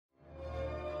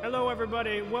Hello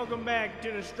everybody, welcome back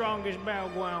to the strongest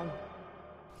battleground.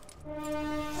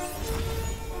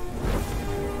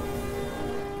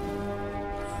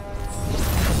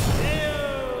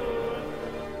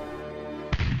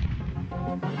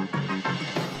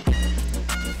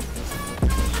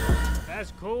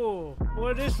 That's cool.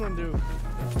 What did this one do?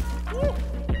 Woo!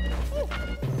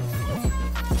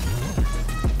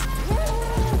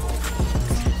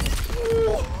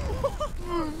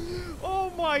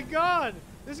 Oh my god!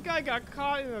 This guy got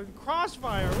caught in a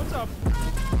crossfire. What's up?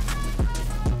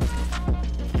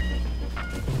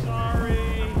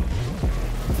 Sorry.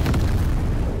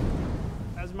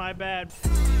 That's my bad.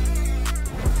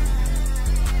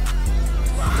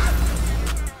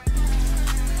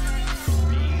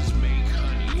 Bees make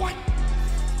honey. What?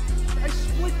 I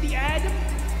split the atom?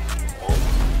 Oh.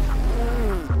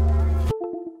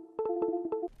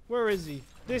 Where is he?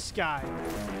 This guy.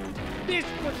 This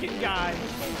freaking guy.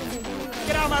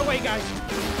 Get out of my way, guys.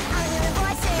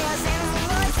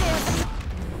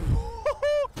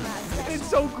 It's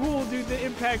so cool, dude. The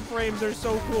impact frames are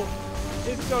so cool.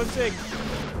 It's so sick.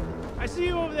 I see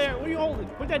you over there. What are you holding?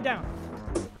 Put that down.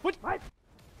 What?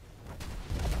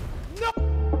 No!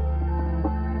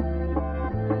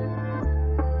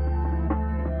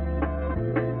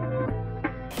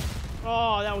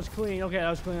 Oh, that was clean. Okay, that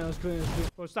was clean. That was clean. That was clean.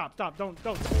 Oh, stop. Don't.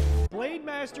 Blade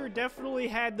Master definitely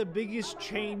had the biggest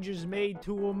changes made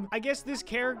to him. I guess this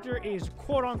character is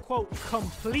quote-unquote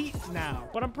complete now.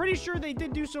 But I'm pretty sure they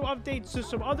did do some updates to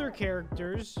some other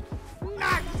characters.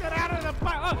 Knock it out of the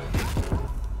fire. Oh.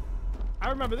 I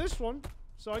remember this one.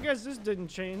 So I guess this didn't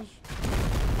change.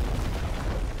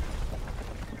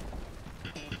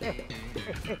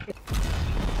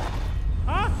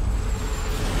 Huh?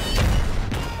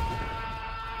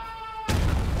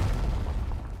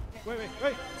 Wait.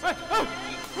 Hey, oh!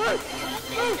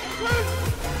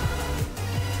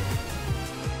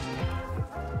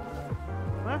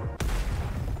 Huh?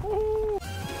 Ooh,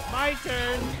 my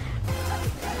turn.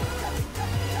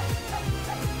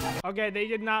 Okay, they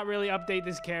did not really update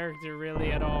this character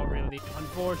really at all, really.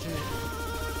 Unfortunate.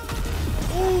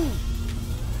 Ooh!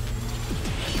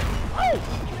 Oh!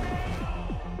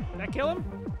 Did that kill him?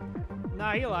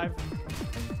 Nah, he alive.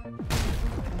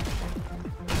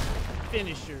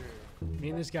 Finisher. Me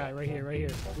and this guy right here.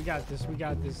 We got this.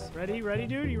 Ready,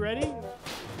 dude? You ready?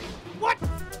 What?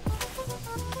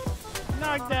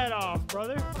 Knock that off,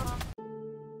 brother.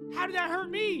 How did that hurt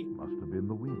me? Must have been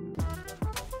the wind.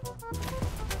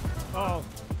 Oh.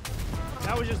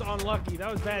 That was just unlucky.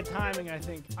 That was bad timing, I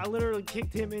think. I literally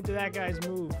kicked him into that guy's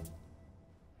move.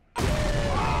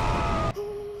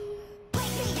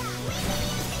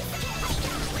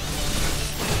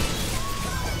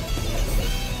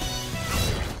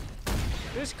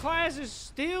 This class is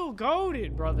still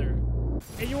goated, brother.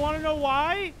 And you want to know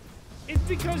why? It's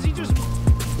because he just...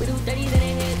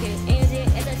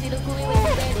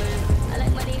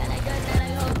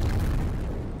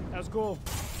 That was cool.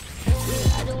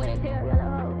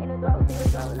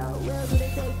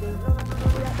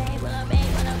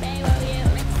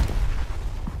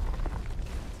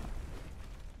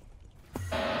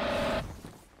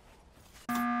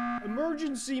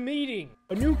 Emergency meeting.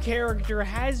 A new character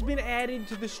has been added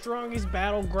to the strongest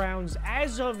battlegrounds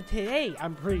as of today,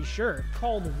 I'm pretty sure,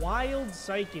 called Wild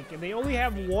Psychic, and they only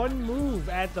have one move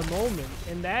at the moment,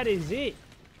 and that is it.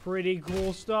 Pretty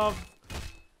cool stuff.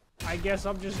 I guess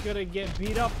I'm just gonna get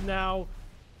beat up now.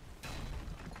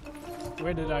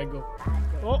 Where did I go?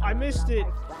 Oh, I missed it.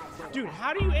 Dude,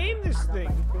 how do you aim this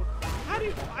thing? How do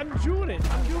you... I'm doing it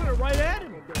right at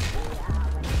him.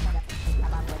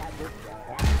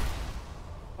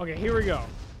 Okay, here we go.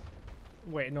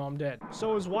 Wait, no, I'm dead.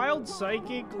 So is Wild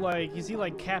Psychic, like, is he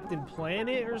like Captain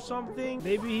Planet or something?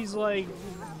 Maybe he's like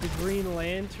the Green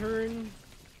Lantern?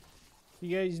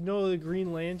 You guys know the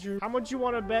Green Lantern? How much you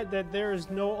want to bet that there is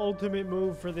no ultimate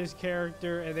move for this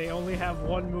character and they only have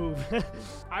one move?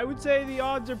 I would say the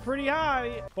odds are pretty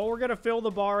high, but we're gonna fill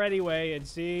the bar anyway and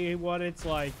see what it's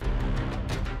like.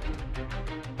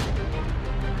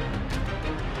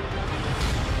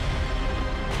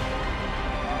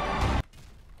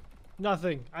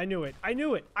 Nothing. I knew it.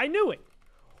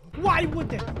 Why would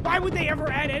they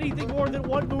ever add anything more than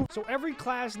one move? So every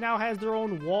class now has their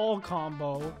own wall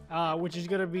combo, which is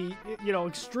gonna be, you know,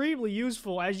 extremely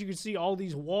useful. As you can see, all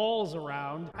these walls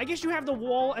around. I guess you have the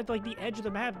wall at like the edge of the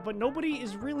map, but nobody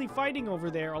is really fighting over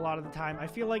there a lot of the time. I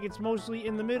feel like it's mostly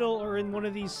in the middle or in one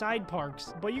of these side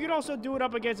parks. But you can also do it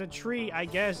up against a tree, I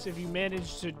guess, if you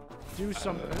manage to do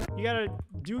something. You gotta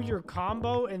do your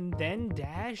combo and then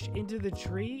dash into the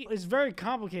tree. It's very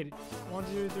complicated. 1,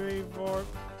 2, 3, 4.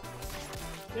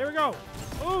 There we go.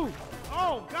 Ooh. Oh.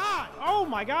 Oh, God. Oh,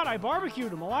 my God. I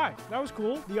barbecued him alive. That was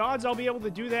cool. The odds I'll be able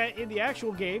to do that in the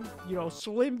actual game, you know,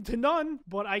 slim to none.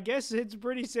 But I guess it's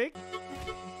pretty sick.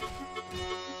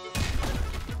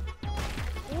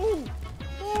 Oh,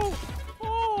 oh,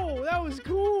 oh, that was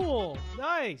cool.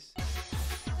 Nice.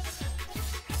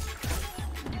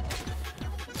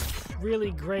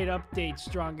 Really great update,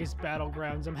 Strongest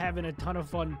Battlegrounds. I'm having a ton of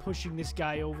fun pushing this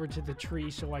guy over to the tree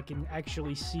so I can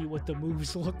actually see what the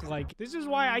moves look like. This is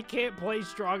why I can't play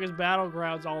Strongest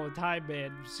Battlegrounds all the time,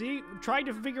 man. See, trying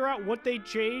to figure out what they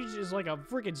changed is like a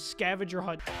freaking scavenger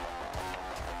hunt.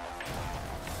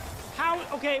 How?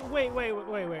 Okay, wait.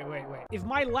 If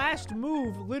my last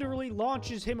move literally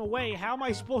launches him away, how am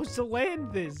I supposed to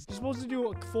land this? You're supposed to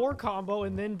do a 4 combo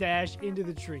and then dash into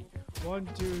the tree. 1,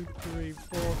 2, 3,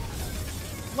 4.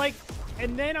 Like,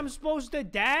 and then I'm supposed to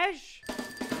dash?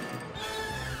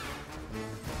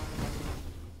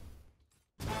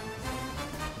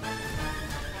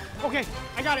 Okay,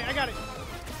 I got it.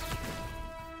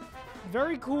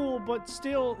 Very cool, but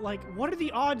still, like, what are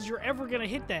the odds you're ever gonna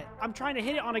hit that? I'm trying to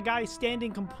hit it on a guy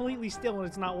standing completely still and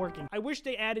it's not working. I wish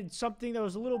they added something that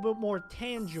was a little bit more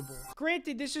tangible.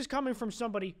 Granted, this is coming from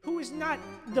somebody who is not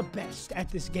the best at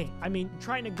this game. I mean,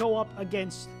 trying to go up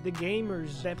against the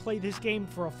gamers that play this game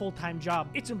for a full-time job,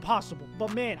 it's impossible.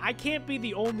 But man, I can't be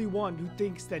the only one who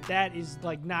thinks that that is,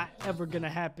 like, not ever gonna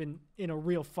happen in a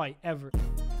real fight, ever.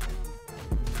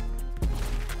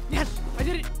 Yes, I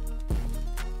did it!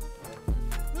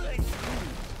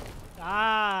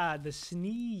 Ah, the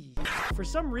sneeze. For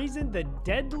some reason, the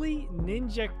deadly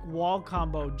ninja wall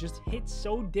combo just hits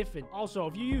so different. Also,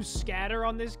 if you use scatter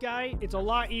on this guy, it's a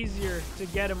lot easier to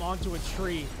get him onto a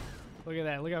tree. Look at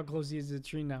that. Look how close he is to the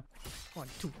tree now. 1,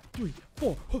 2, 3,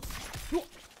 4.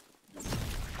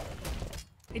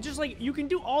 It's just like, you can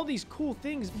do all these cool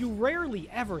things. You rarely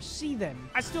ever see them.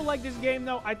 I still like this game,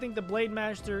 though. I think the Blade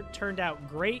Master turned out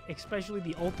great, especially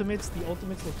the ultimates. The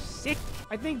ultimates look sick.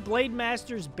 I think Blade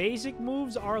Master's basic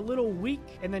moves are a little weak,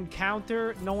 and then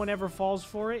counter, no one ever falls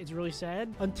for it. It's really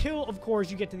sad. Until, of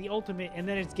course, you get to the ultimate, and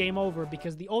then it's game over,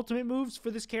 because the ultimate moves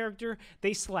for this character,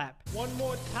 they slap. One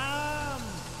more time.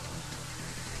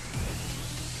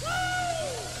 Woo!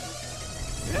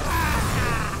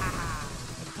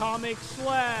 Atomic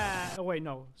Slash. Oh, wait,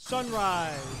 no.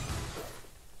 Sunrise.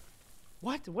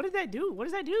 What? What did that do? What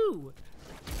does that do?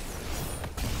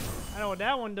 I know what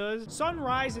that one does.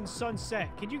 Sunrise and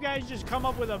Sunset. Can you guys just come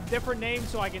up with a different name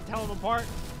so I can tell them apart?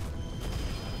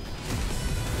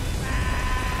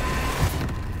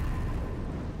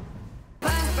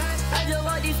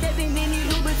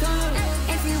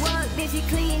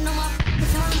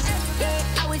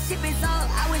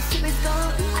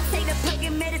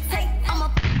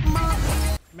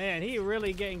 Man, he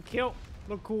really getting killed.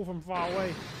 Look cool from far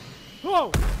away.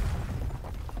 Whoa!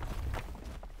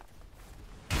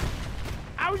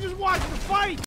 I was just watching the fight!